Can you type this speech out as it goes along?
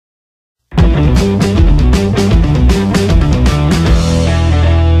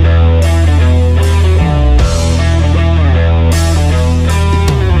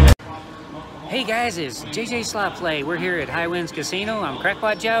JJ Slot Play. We're here at High Winds Casino. I'm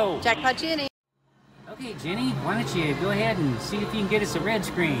Crackpot Joe. Jackpot Jenny. Okay, Jenny, why don't you go ahead and see if you can get us a red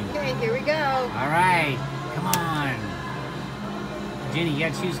screen. Okay, here we go. All right, come on. Jenny, you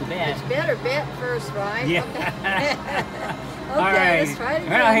gotta choose the bet. It's better bet first, right? Yeah. Okay, All right. let's try it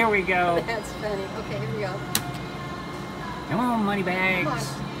again. Well, here we go. That's funny. Okay, here we go. Come on, money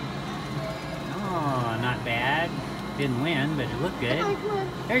bags. Oh, not bad. Didn't win, but it looked good. Come on.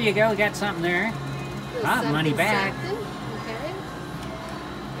 There you go, got something there. Ah, money back. Something. Okay.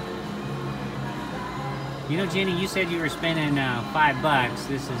 You know, Jenny, you said you were spending $5.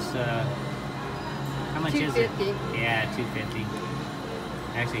 This is, how much is it? $2.50. Yeah, $2.50.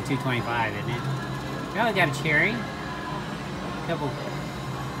 Actually, $2.25, isn't it? Oh, I got a cherry. Couple.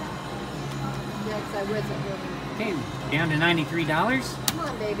 Yeah, because I wasn't really. Okay, down to $93. Come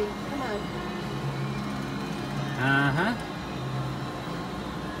on, baby. Come on. Uh-huh.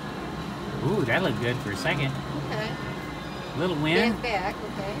 Ooh, that looked good for a second. Okay. Little win. Back,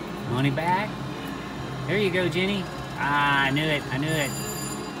 okay. Money back. There you go, Jenny. Ah, I knew it. I knew it.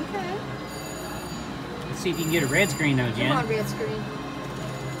 Okay. Let's see if you can get a red screen, though, Jen. Come on, red screen.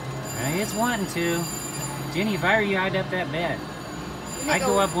 It's wanting to. Jenny, if I were you, I'd up that bet. I'd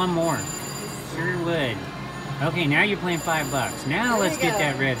go up one more. Sure would. Okay, now you're playing $5. Now let's get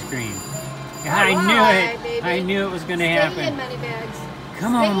that red screen. I knew it. Baby. I knew it was going to Stay happen. in, money bags.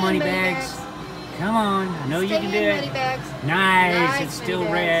 Come on, money bags. Come on. I know you can do it. Money bags. Nice. It's still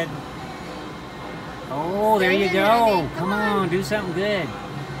red. Oh, there you go. Come on. Do something good.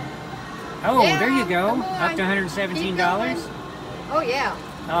 Oh, there you go. Up to $117. Oh, yeah.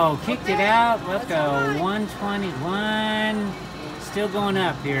 Oh, kicked it out. Up to 121. Still going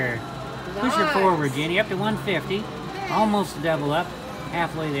up here. Push her forward, Jenny. Up to 150. Almost double up.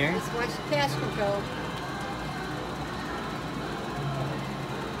 Halfway there. Just watch the cash control.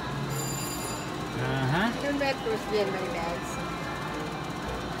 Uh-huh. Turn red first again, money bags.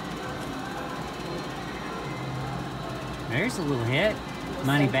 There's a little hit.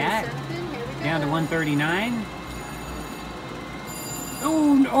 Money back. Down to 139.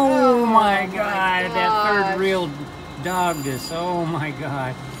 Oh my God. That third reel dogged us. Oh my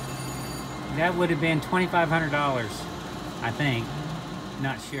God. That would have been $2,500, I think.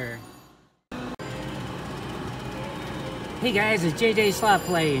 Not sure. Hey guys, it's JJ Slot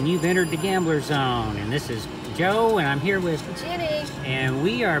Play, and you've entered the Gambler Zone. And this is Joe, and I'm here with Jenny. And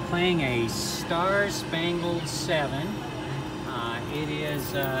we are playing a Star Spangled 7. It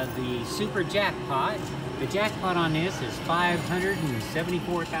is the Super Jackpot. The jackpot on this is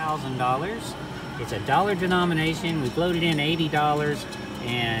 $574,000. It's a dollar denomination. We've loaded in $80.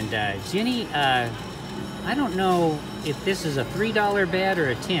 And Jenny, I don't know if this is a $3 bet or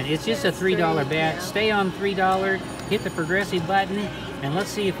a 10. It's just a $3 bet. Yeah. Stay on $3. Hit the progressive button, and let's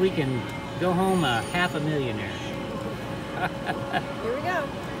see if we can go home a $500,000. Here we go.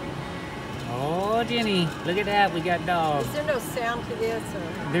 Oh, Jenny, look at that. We got dogs. Is there no sound to this? Or?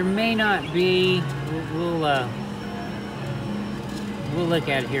 There may not be. We'll look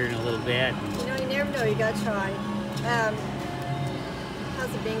at it here in a little bit. You know, you never know. You gotta try. How's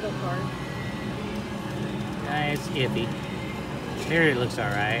the bingo card? It's iffy. There, it looks all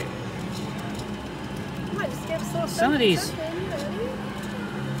right. Come on, just give us a little some of these.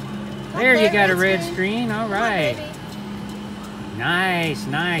 There you got a red screen. All right. Nice,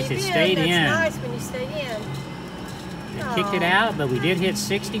 nice. It stayed in. That's nice when you stay in. It kicked it out, but we did hit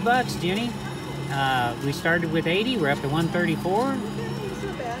 $60, Jenny. We started with 80. We're up to 134.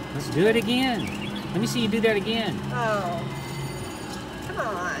 Let's do it again. Let me see you do that again. Oh. Come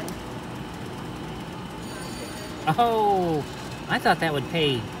on. Oh, I thought that would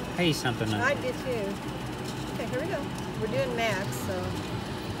pay something. I did too. Okay, here we go. We're doing max, so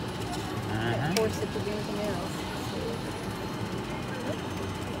can't force it to do anything else.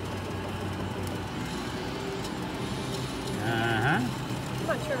 Come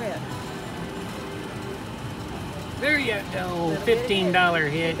on, turn red. There you go. $15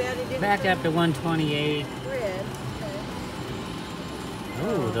 hit. Back up to 128. Red.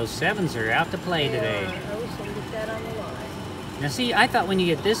 Oh, those sevens are out to play today. I wish I could get that on the line. Now see, I thought when you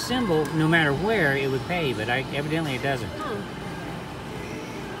get this symbol, no matter where, it would pay, but evidently it doesn't.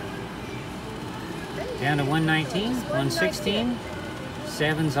 Down to 119, 116,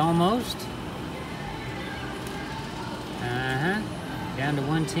 sevens almost. Down to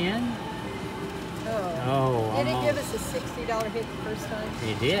 110. Oh, did it give us a $60 hit the first time?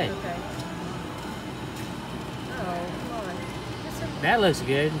 It did. Okay. Oh, come on. That looks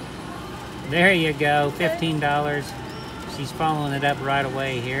good. There you go, $15. She's following it up right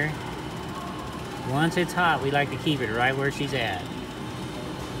away here. Once it's hot, we like to keep it right where she's at.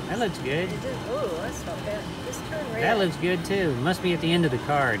 That looks good. Oh, that's not bad. Just turn red. That looks good too. Must be at the end of the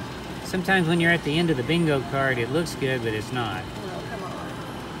card. Sometimes when you're at the end of the bingo card, it looks good, but it's not. Oh, come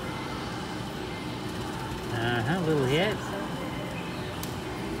on. Uh-huh, little hit.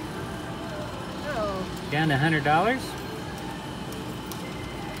 Oh. Down to $100.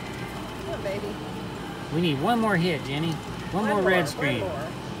 Come on, baby. We need one more hit, Jenny. One more red screen. One more.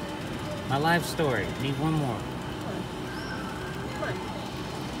 My life story. Need one more. Come on.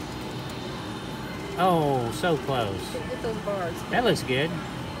 Oh, so close. Get those bars. That looks good.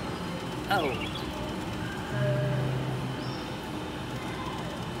 Oh.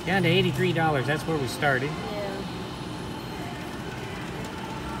 Down to $83. That's where we started. Yeah.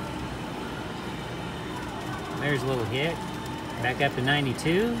 There's a little hit. Back up to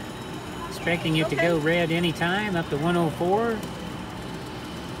 92. Expecting it to go red anytime. Up to 104.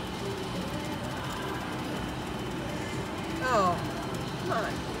 Oh, come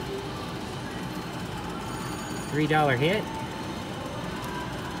on. $3 hit.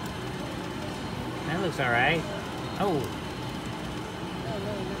 That looks all right. Oh. Oh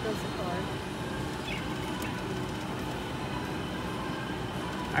no, there goes the card.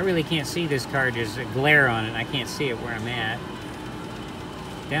 I really can't see this card. There's a glare on it. I can't see it where I'm at.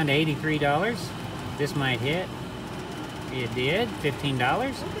 Down to $83. This might hit. It did. $15.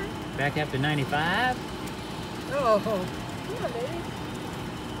 Okay. Back up to 95. Oh, come on, baby.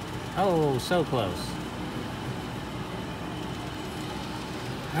 Oh, so close.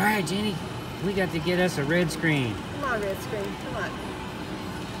 All right, Jenny. We got to get us a red screen. Come on, red screen. Come on.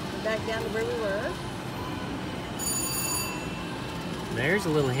 Back down to where we were. There's a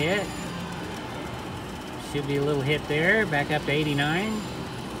little hit. Should be a little hit there. Back up to 89.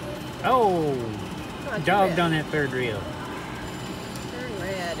 Oh, On, dogged on that third reel. Turn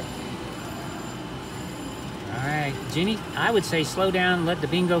red. All right, Jenny, I would say slow down, let the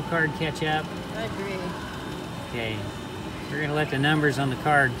bingo card catch up. I agree. Okay, we're gonna let the numbers on the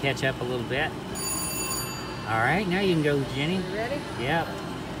card catch up a little bit. All right, now you can go, Jenny. You ready? Yep.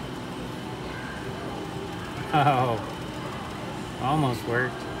 Oh, almost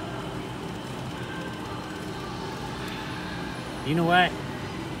worked. You know what?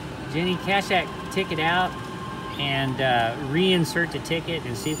 Jenny, cash that ticket out and reinsert the ticket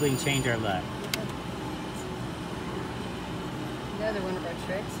and see if we can change our luck. Another one of our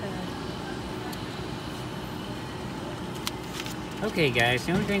tricks, huh? Okay, guys,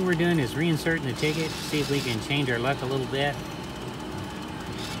 the only thing we're doing is reinserting the ticket, see if we can change our luck a little bit.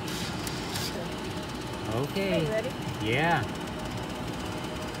 Okay. You ready? Yeah.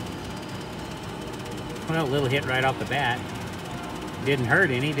 Well, a little hit right off the bat. Didn't hurt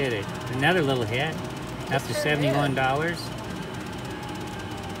any, did it? Another little hit. Up to $71.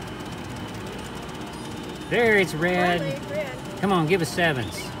 There, it's red. Finally, red. Come on, give us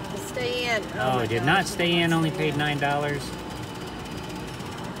sevens. Stay in. Oh, my it did gosh, not stay in, only paid in. $9.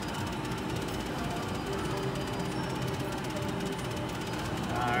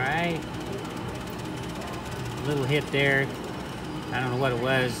 All right. Little hit there. I don't know what it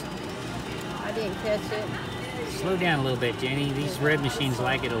was. I didn't catch it. Slow down a little bit, Jenny. These red machines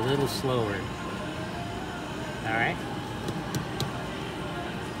like it a little slower. All right.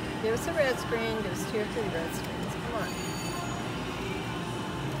 Give us a red screen. Give us 2 or 3 red screens. Come on.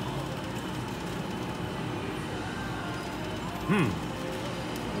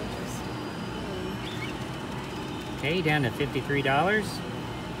 Interesting. Okay, down to $53.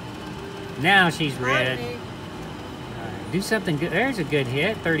 Now she's red. Finally. All right, do something good. There's a good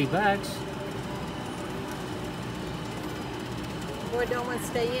hit, $30. Boy, don't want to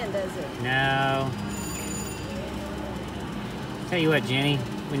stay in, does it? No. Tell you what, Jenny,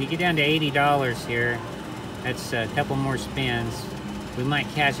 when you get down to $80 here, that's a couple more spins. We might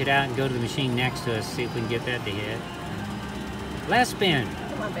cash it out and go to the machine next to us, see if we can get that to hit. Last spin.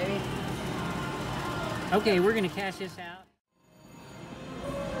 Come on, baby. Okay, we're gonna cash this out.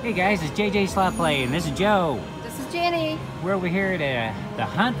 Hey guys, it's jjslotplay, and this is Joe. This is Jenny. We're over here at the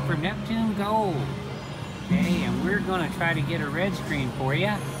hunt for Neptune Gold. Okay, and we're gonna try to get a red screen for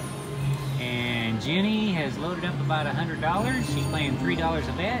you. And Jenny has loaded up about $100. She's playing $3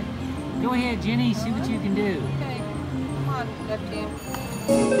 a bet. Go ahead, Jenny, see what you can do. Okay. Come on, Neptune.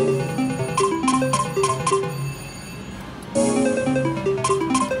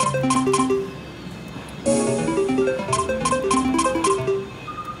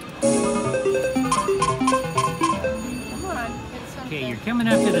 Come on, get something. Okay, you're coming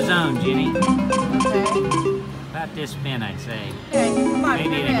up to the zone, Jenny. Okay. About this spin, I'd say. Okay, come on, Maybe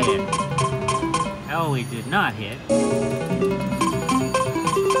turn it red. hit. Oh, it did not hit.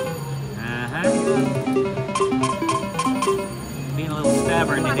 Uh-huh. Being a little stubborn.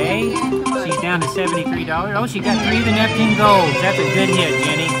 for today. She's down to $73. Oh, she got 3 of the Neptune golds. That's a good hit,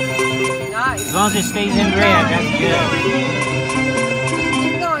 Jenny. Nice. As long as it stays in red, that's good.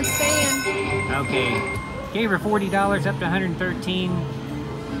 Keep going, stay in. Okay. Gave her $40 up to 113.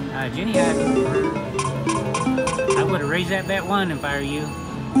 Jenny, I would have raised that bet 1 if I were you.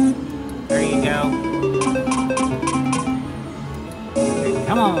 There you go.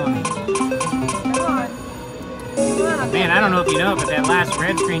 Come on. Come on. Man, I don't know if you know it, but that last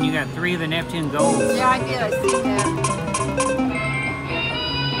red screen, you got 3 of the Neptune golds. Yeah, I did. I seen that.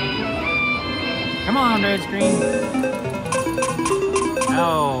 Come on, red screen.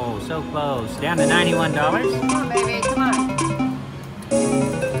 Oh, so close. Down to $91. Come on, baby. Come on.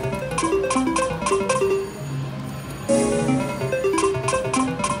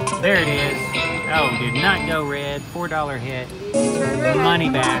 There it is. Oh, did not go red. $4 hit. Turn red. Money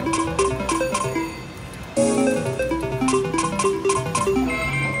back.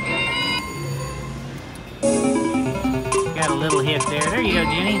 Got a little hit there. There you go,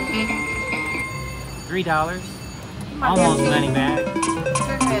 Jenny. $3. Come on, Almost Neptune. money back.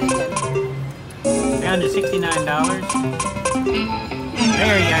 Turn red again. Down to $69.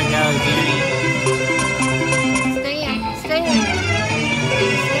 There you go, Jenny. Stay in. Stay in. Stay in.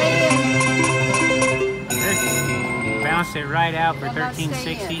 Bounced it right out for Well, now stay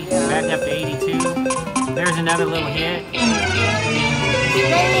 $13.60. in, yeah. Back up to 82. There's another little hit. Stay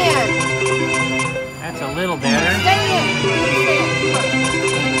in. That's a little better. Stay in.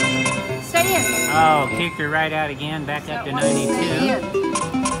 Stay in. Oh, kicked her right out again. Back up to 92. Stay in.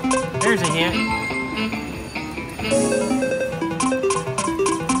 There's a hit.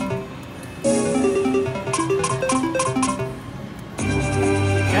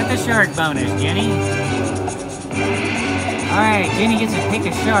 Got the shark bonus, Jenny. Alright, Jenny gets to pick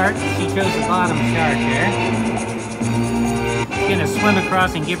a shark. She chose the bottom shark there. She's gonna swim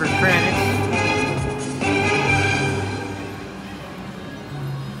across and give her credits.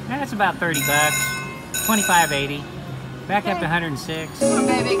 That's about $30. $25.80. Back up to 106. Come on,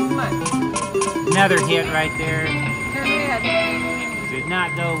 baby. Come on. Another hit right there. Turn red. Did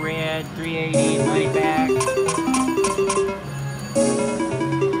not go red. $3.80. Money back.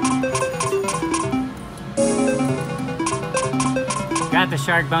 Got the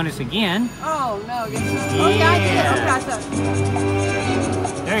shark bonus again. Oh, no. Oh, yeah, I did. Okay, I thought.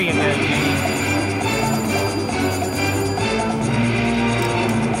 There you go, Jenny.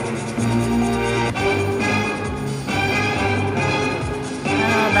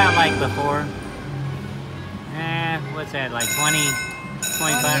 About like before. What's that, like 20 bucks?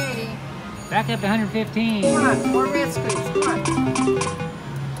 180. Back up to 115. Come on, more red screens. Come on.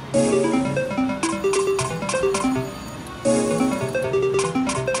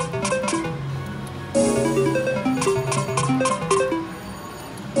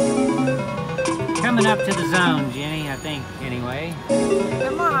 Coming up to the zone, Jenny, I think, anyway.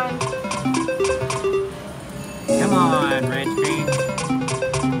 Come on. Come on, red screen.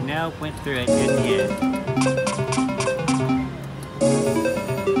 Nope, went through it, didn't hit.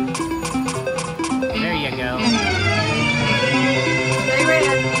 There you go. Stay red.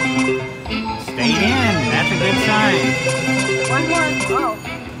 Stayed in, that's a good sign. One more. Oh.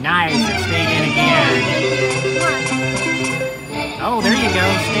 Nice, it stayed in again. Thank you. Come on. Oh, there you go,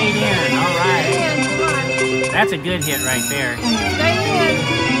 stayed in, all Stay right. in. Come on. That's a good hit right there. Stay in.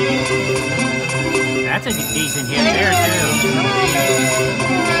 That's a decent hit Stay there, in. too. Come on, baby. Come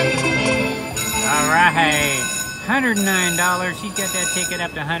on. All right, $109. She's got that ticket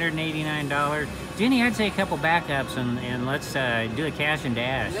up to $189. Jenny, I'd say a couple backups and let's do a cash and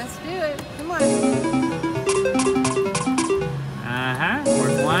dash. Let's do it. Come on.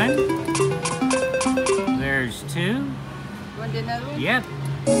 Worth 1. There's 2. You want to do another one? Yep.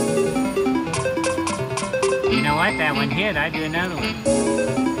 You know what? That one hit. I'd do another one.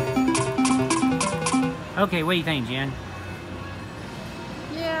 Okay, what do you think, Jen?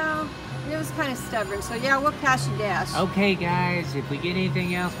 Yeah, it was kind of stubborn. So yeah, we'll cash and dash. Okay, guys, if we get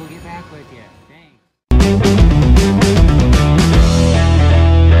anything else, we'll get back with you. Thanks.